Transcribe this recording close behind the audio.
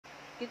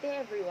Good day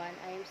everyone,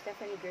 I am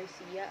Stephanie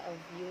Garcia of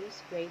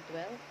UNIS Grade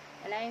 12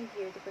 and I am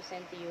here to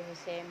present to you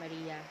Jose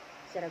Maria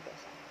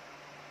Zaragoza.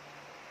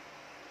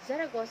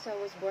 Zaragoza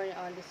was born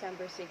on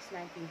December 6,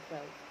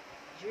 1912.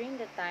 During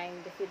that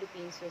time, the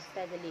Philippines was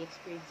steadily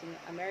experiencing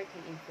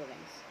American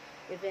influence,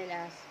 even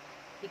as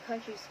the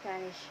country's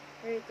Spanish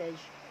heritage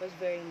was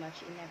very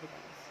much in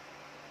evidence.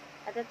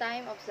 At the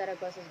time of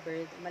Zaragoza's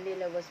birth,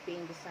 Manila was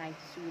being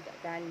designed to suit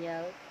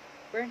Daniel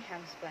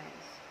Burnham's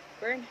plans.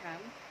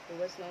 Burnham, who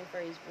was known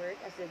for his work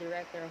as the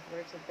director of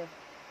works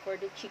for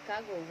the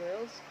Chicago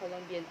World's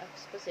Columbian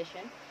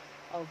Exposition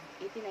of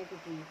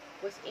 1893,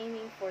 was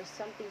aiming for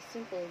something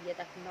simple yet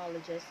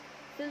acknowledges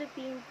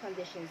Philippine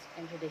conditions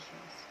and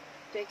traditions.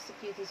 To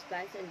execute his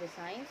plans and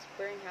designs,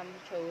 Burnham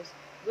chose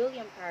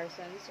William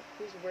Parsons,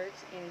 whose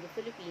works in the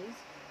Philippines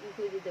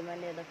included the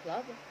Manila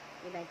Club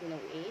in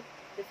 1908,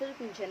 the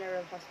Philippine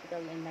General Hospital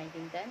in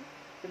 1910,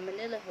 the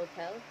Manila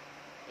Hotel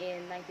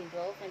in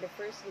 1912, and the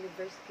first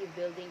university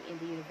building in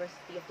the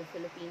University of the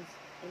Philippines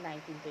in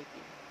 1913.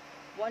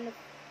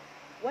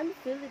 One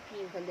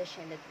Philippine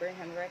condition that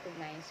Burnham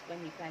recognized when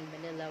he planned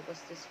Manila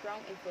was the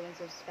strong influence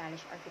of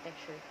Spanish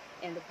architecture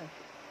in the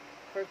country.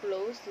 For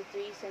close to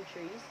 3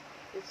 centuries,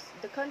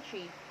 the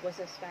country was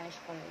a Spanish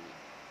colony.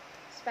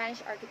 Spanish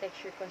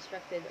architecture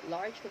constructed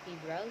large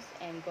cathedrals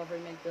and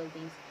government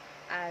buildings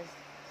as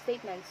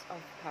statements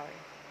of power.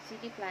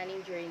 City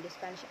planning during the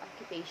Spanish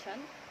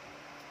occupation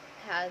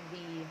had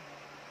the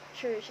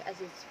church as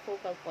its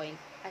focal point,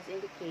 as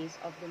in the case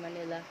of the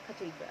Manila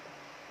Cathedral.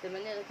 The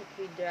Manila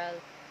Cathedral,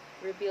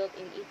 rebuilt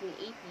in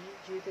 1880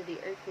 due to the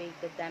earthquake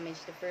that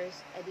damaged the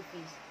first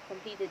edifice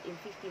completed in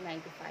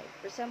 1595,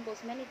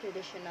 resembles many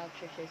traditional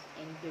churches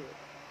in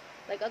Europe.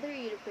 Like other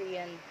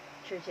European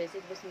churches,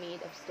 it was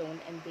made of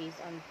stone and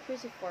based on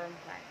cruciform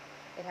plan.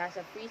 It has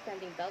a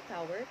freestanding bell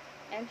tower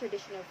and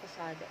traditional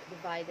facade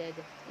divided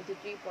into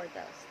 3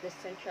 portals, the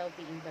central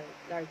being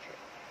larger.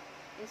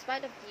 In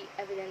spite of the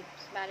evident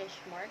Spanish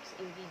marks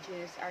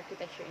indigenous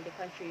architecture in the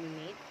country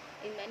remained,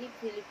 in many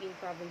Philippine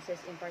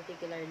provinces, in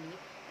particularly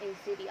in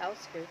city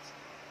outskirts,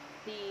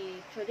 the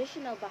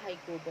traditional bahay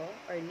kubo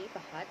or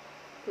nipa hut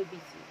could be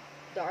seen.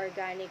 The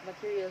organic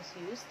materials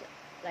used,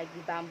 like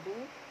the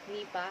bamboo,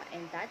 nipa,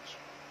 and thatch,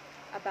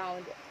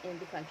 abound in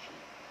the country.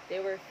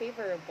 They were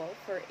favorable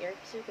for air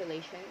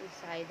circulation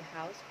inside the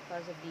house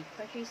because of the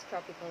country's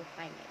tropical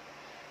climate.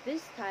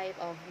 This type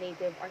of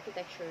native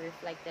architecture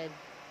reflected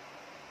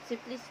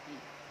simplicity,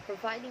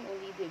 providing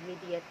only the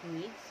immediate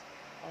needs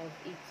of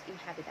its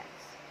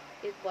inhabitants.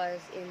 It was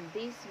in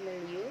this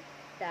milieu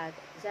that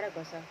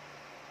Zaragoza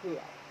grew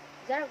up.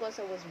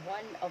 Zaragoza was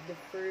one of the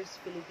first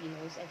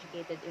Filipinos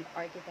educated in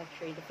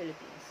architecture in the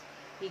Philippines.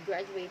 He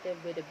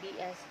graduated with a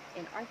BS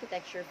in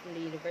architecture from the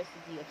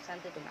University of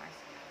Santo Tomas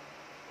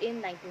in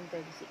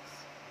 1936.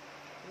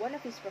 One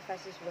of his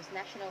professors was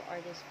national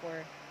artist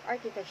for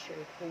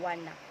architecture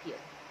Juan Nakpil,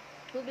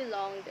 who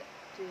belonged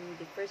to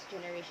the first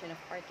generation of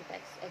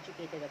architects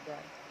educated abroad.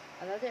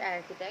 Another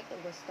architect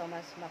was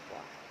Thomas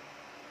Mapua.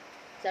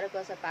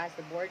 Zaragoza passed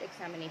the board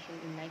examination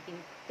in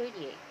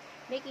 1938,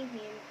 making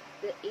him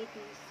the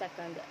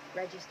 82nd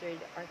registered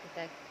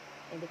architect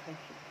in the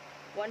country.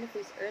 One of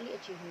his early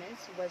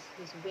achievements was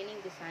his winning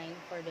design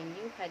for the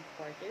new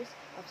headquarters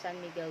of San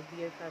Miguel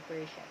Beer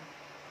Corporation.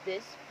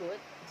 This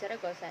put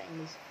Zaragoza and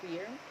his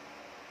firm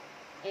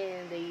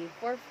in the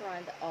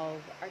forefront of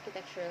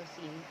architectural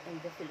scene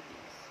in the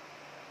Philippines.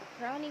 A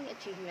crowning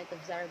achievement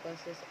of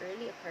Zaragoza's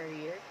early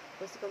career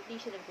was the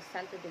completion of the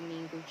Santo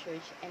Domingo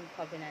Church and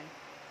Convent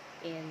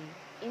in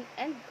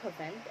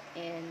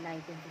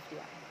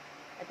 1951.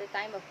 At the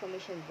time of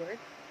commissioned work,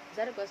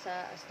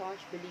 Zaragoza, a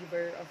staunch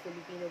believer of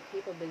Filipino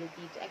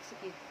capability to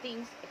execute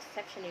things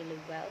exceptionally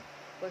well,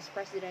 was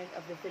president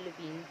of the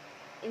Philippine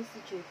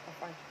Institute of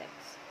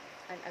Architects,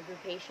 an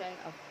aggregation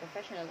of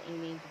professionals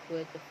aiming to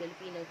put the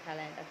Filipino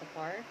talent at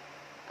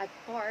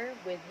par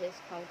with his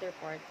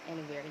counterpart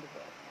anywhere in the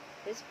world.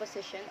 This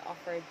position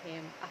afforded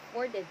him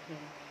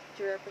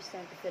to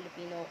represent the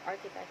Filipino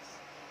architects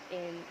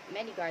in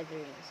many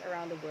gatherings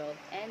around the world,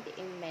 and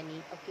in many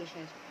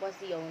occasions was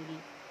the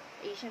only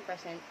Asian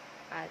present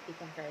at the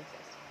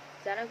conferences.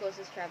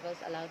 Zaragoza's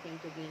travels allowed him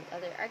to meet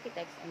other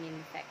architects and in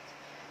effect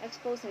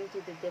expose him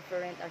to the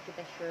different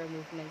architectural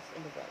movements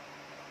in the world.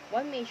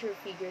 One major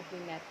figure he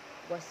met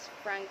was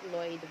Frank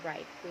Lloyd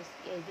Wright, whose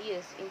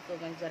ideas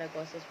influenced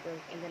Zaragoza's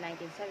work in the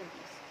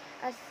 1970s,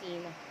 as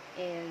seen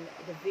in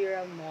the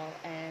Viral Mall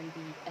and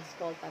the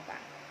Escolta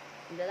Bank.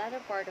 In the latter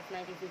part of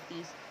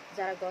 1950s,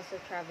 Zaragoza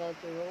traveled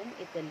to Rome,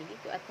 Italy,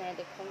 to attend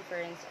a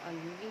conference on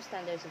new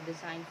standards of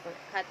design for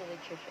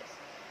Catholic churches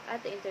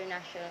at the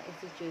International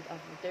Institute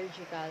of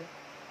Liturgical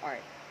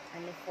Art,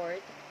 an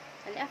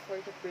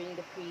effort to bring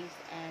the priest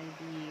and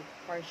the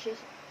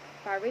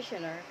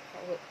parishioner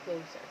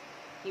closer.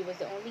 He was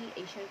the only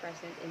Asian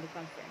present in the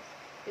conference.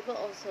 People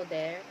also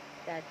there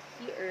that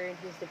he earned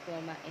his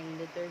diploma in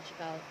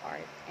liturgical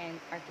art and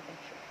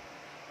architecture.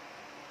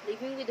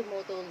 Living with the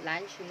motto,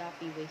 "Land should not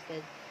be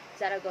wasted,"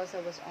 Zaragoza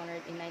was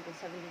honored in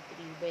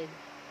 1973 with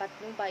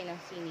Patnubay ng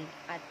Sining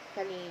at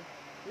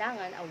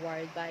Nangan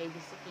Award by the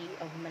City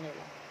of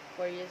Manila.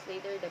 4 years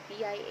later, the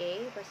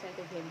PIA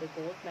presented him the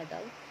gold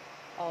medal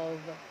of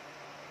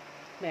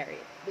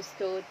merit,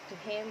 bestowed to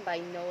him by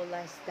no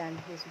less than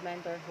his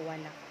mentor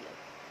Juan Nakpil.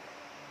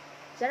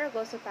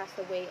 Zaragoza passed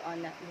away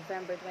on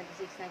November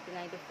 26,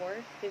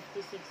 1994,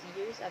 56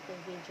 years after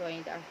he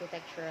joined the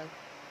architectural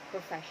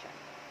profession.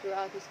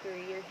 Throughout his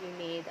career, he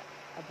made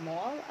a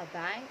mall, a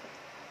bank,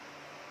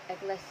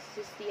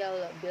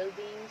 ecclesiastical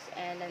buildings,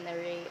 and an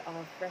array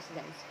of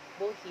residences,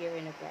 both here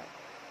and abroad.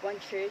 One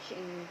church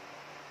in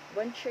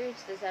One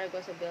church that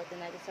Zaragoza built in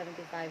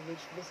 1975,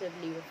 which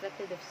visibly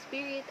reflected the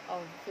spirit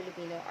of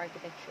Filipino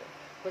architecture,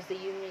 was the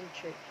Union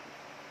Church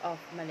of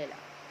Manila.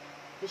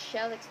 The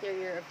shell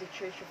exterior of the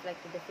church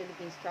reflected the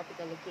Philippines'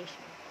 tropical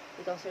location.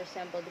 It also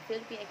resembled the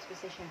Philippine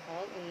Exposition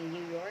Hall in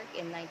New York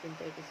in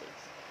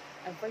 1936.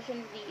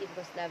 Unfortunately, it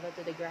was leveled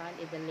to the ground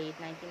in the late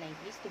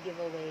 1990s to give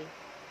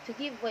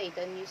way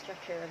to a new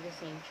structure of the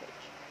same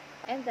church.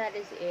 And that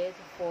is it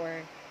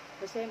for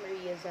Jose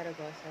Maria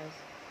Zaragoza's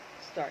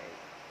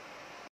story.